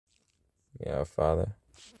Yeah, our Father,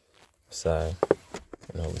 Messiah,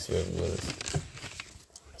 and Holy Spirit be with us.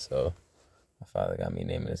 So, my Father got me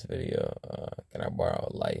naming this video, Can I Borrow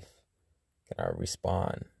a Life? Can I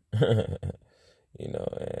Respond? And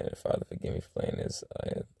Father, forgive me for playing this,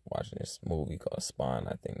 watching this movie called Spawn.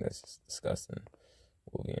 I think that's just disgusting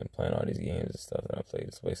movie, and playing all these games and stuff that I played.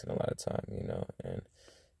 It's wasting a lot of time, and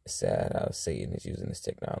it's sad how Satan is using this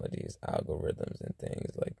technology, his algorithms and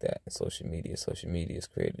things like that. And social media is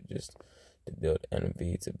created just to build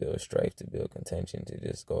envy, to build strife, to build contention, to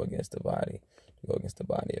just go against the body,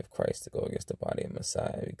 of Christ, to go against the body of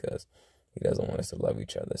Messiah, because he doesn't want us to love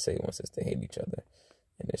each other. Satan wants us to hate each other.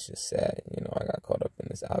 And it's just sad. I got caught up in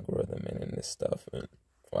this algorithm and in this stuff and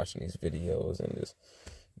watching these videos and just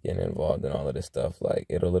getting involved in all of this stuff. Like,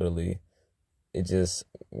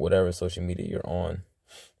 whatever social media you're on.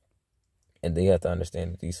 And they have to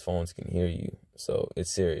understand that these phones can hear you. So it's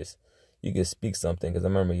serious. You can speak something, because I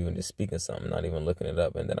remember even just speaking something, not even looking it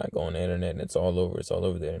up. And then I go on the internet and it's all over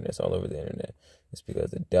the internet. It's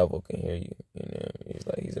because the devil can hear you.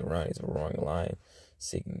 He's a roaring lion,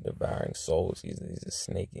 seeking, devouring souls. He's a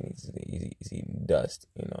snake, and he's eating dust.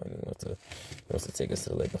 And he wants to take us to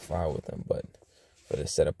the lake of fire with him. But for the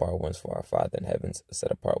set apart ones, for our Father in heaven's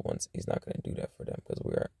set apart ones, he's not going to do that for them, because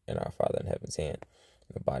we are in our Father in heaven's hand,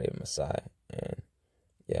 in the body of Messiah. And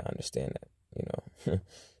yeah, I understand that.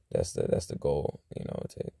 That's the goal.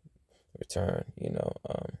 To return.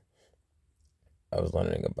 I was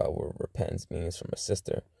learning about what repentance means from a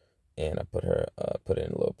sister, and I put it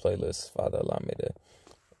in a little playlist. Father allowed me to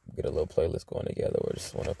get a little playlist going together, where I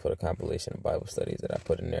just want to put a compilation of Bible studies that I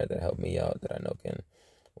put in there that help me out, that I know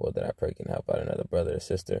that I pray can help out another brother or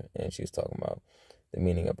sister. And she was talking about the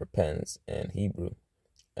meaning of repentance in Hebrew,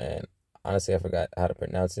 and honestly, I forgot how to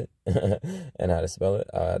pronounce it and how to spell it.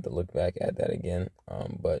 I had to look back at that again.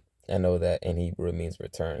 But I know that in Hebrew it means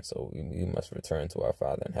return. So we must return to our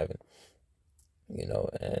Father in heaven.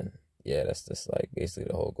 And yeah, that's just like basically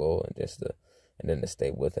the whole goal, and then to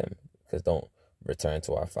stay with him. Because don't return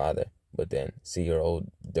to our Father, but then see your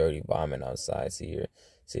old dirty vomit outside, see your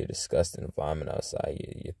disgusting vomit outside,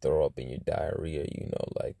 you throw up in your diarrhea, and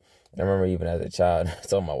I remember even as a child, I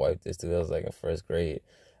told my wife this too, I was like in first grade.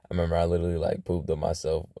 I remember I literally pooped on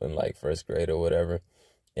myself in first grade or whatever.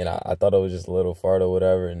 And I thought it was just a little fart or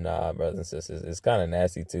whatever. And nah, brothers and sisters, it's kind of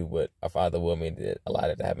nasty too. But our Father willed me to allow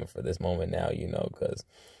it to happen for this moment now, because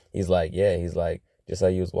he's like, just how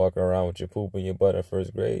you was walking around with your poop in your butt in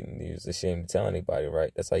first grade, and you was ashamed to tell anybody,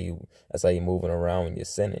 right? That's how you moving around when you're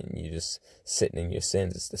sinning. You're just sitting in your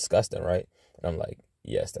sins. It's disgusting, right? And I'm like,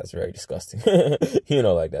 yes, that's very disgusting.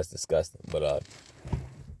 That's disgusting. But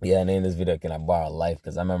yeah, I named this video "Can I Borrow Life?"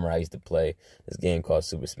 because I remember I used to play this game called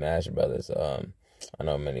Super Smash Brothers. I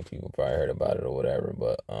know many people probably heard about it or whatever,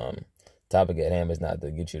 but topic at hand is not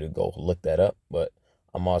to get you to go look that up, but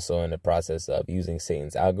I'm also in the process of using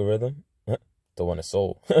Satan's algorithm to win a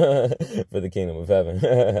soul for the kingdom of heaven.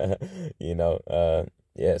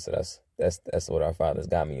 Yeah, so that's what our Father's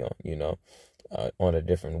got me on, on a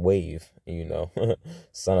different wave,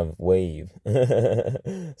 son of wave.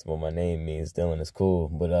 That's what my name means. Dylan is cool.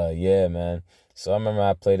 But yeah, man. So I remember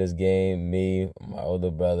I played this game, me, my older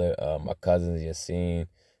brother, my cousins, Yassine,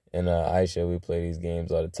 and Aisha. We play these games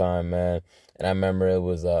all the time, man. And I remember it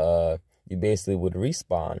was you basically would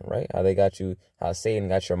respawn, right? How Satan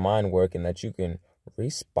got your mind working, that you can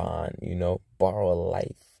respawn, borrow a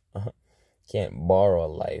life. Can't borrow a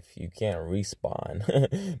life. You can't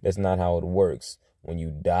respawn. That's not how it works. When you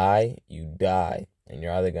die, you die. And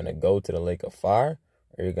you're either going to go to the lake of fire,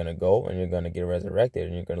 or you're going to go and you're going to get resurrected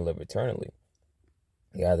and you're going to live eternally.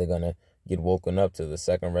 You're either going to get woken up to the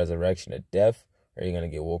second resurrection of death, or you're going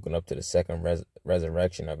to get woken up to the second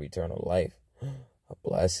resurrection of eternal life. A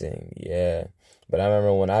blessing, yeah. But I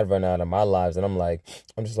remember when I'd run out of my lives, and I'm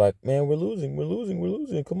just like, man, we're losing.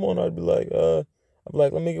 Come on. I'd be like,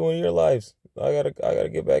 let me get one of your lives. I gotta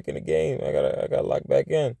get back in the game. I gotta lock back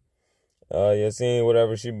in. Yassine,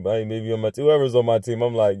 whatever, maybe whoever's on my team,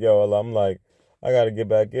 I'm like, I gotta get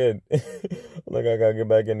back in. I gotta get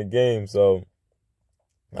back in the game. So,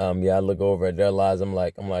 yeah, I look over at their lives. I'm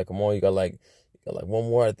like, come on, you got one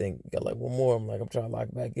more. I think you got one more. I'm trying to lock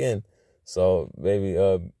back in. So maybe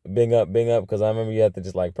bing up, because I remember you have to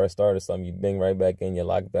just press start or something. You bing right back in, you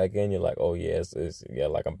lock back in. You're like, oh yeah,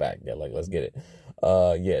 I'm back. Yeah, let's get it.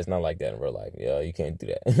 Yeah, it's not like that in real life. Yeah, you can't do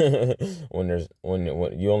that.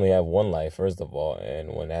 when you only have one life, first of all,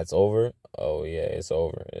 and when that's over, oh yeah, it's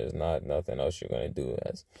over. There's nothing else you're gonna do.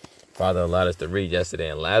 As Father allowed us to read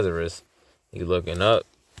yesterday in Lazarus, he looking up,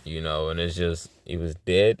 and it's just he was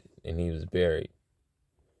dead and he was buried.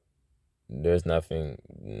 There's nothing.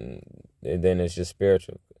 And then it's just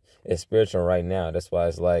spiritual. it's spiritual right now. That's why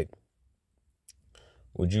it's like,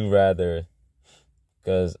 would you rather?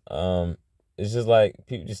 Because it's just like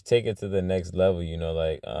people just take it to the next level.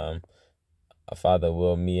 Like a father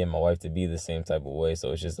will me and my wife to be the same type of way.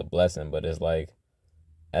 So it's just a blessing. But it's like,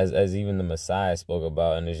 as even the Messiah spoke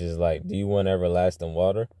about, and it's just like, do you want everlasting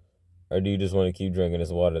water, or do you just want to keep drinking this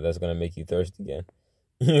water that's gonna make you thirsty again?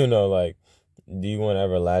 Like, do you want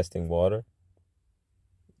everlasting water?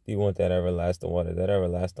 Do you want that everlasting water? That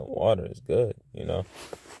everlasting water is good,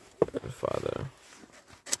 Father,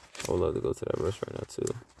 I would love to go to that verse right now too.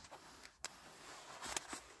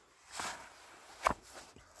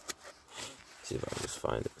 See if I can just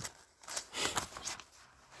find it.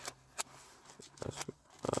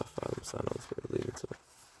 Father, Son, Holy Spirit, lead me to it.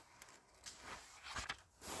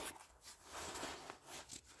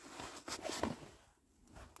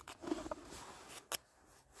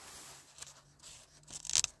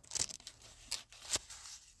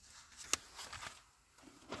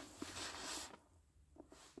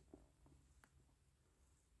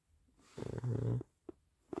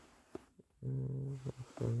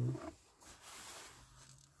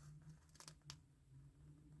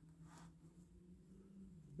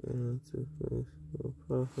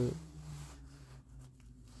 Prophet.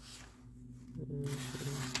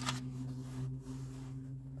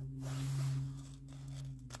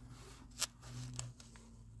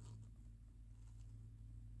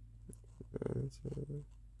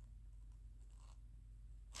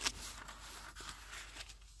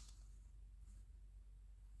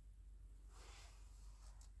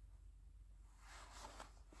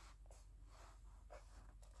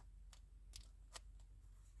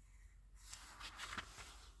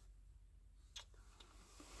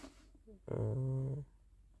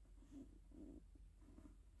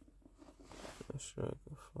 Not sure I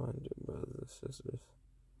can find it, brothers and sisters.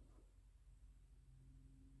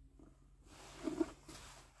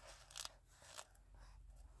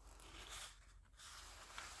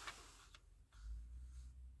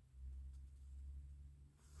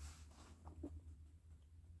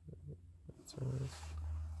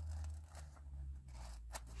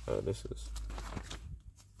 Oh, this is.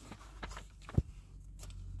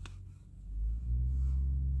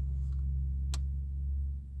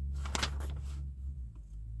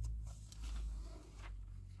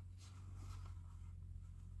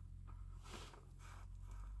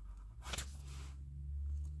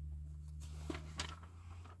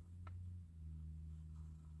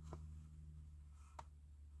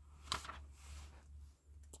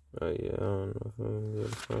 Oh yeah, I don't know if I'm gonna be able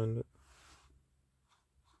to find it.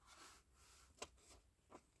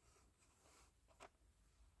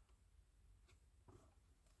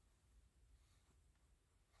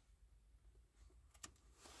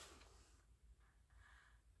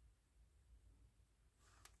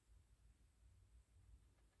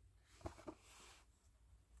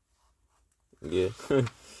 Yeah.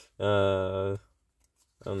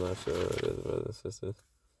 I'm not sure what it is, brothers and sisters.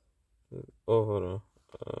 Oh, hold on.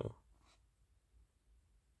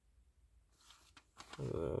 That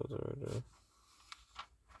was right there.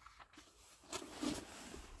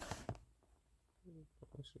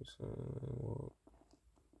 She's saying, well,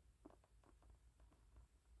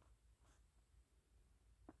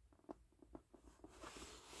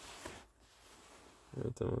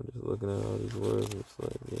 every time I'm just looking at all these words, it's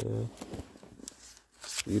like, yeah,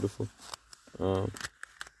 it's beautiful. Let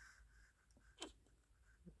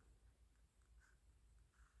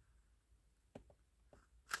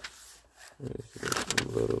me see a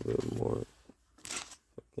little bit more.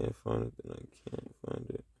 If I can't find it, then I can't find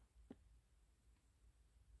it.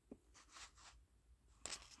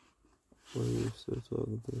 What are you still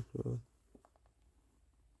talking to, bro?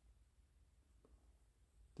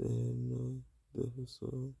 Then, the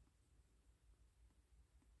song.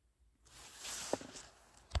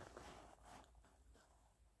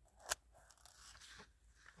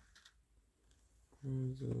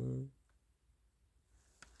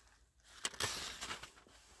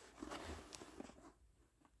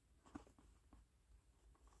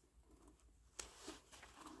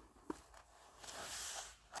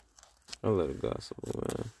 I love the gospel,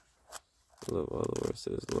 man. I love all the words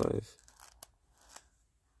to his life.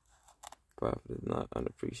 Prophet is not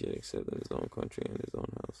unappreciated except in his own country and his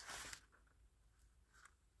own house.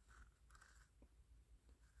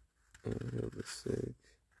 And heal the sick.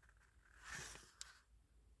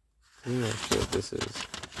 I'm not sure if this is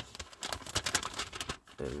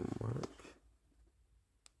in Mark.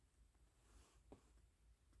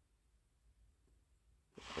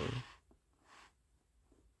 Okay.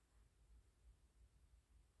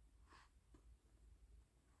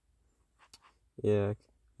 Yeah,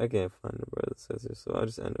 I can't find the brother says here, so I'll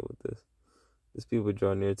just end it with this. These people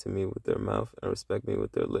draw near to me with their mouth and respect me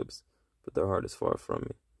with their lips, but their heart is far from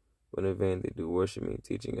me. But in vain they do worship me,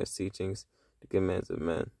 teaching as teachings the commands of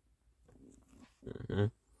men.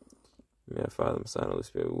 May our Father, Messiah, and Holy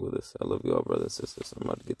Spirit be with us. I love you all, brothers and sisters. I'm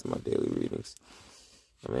about to get to my daily readings.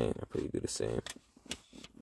 I pray you do the same.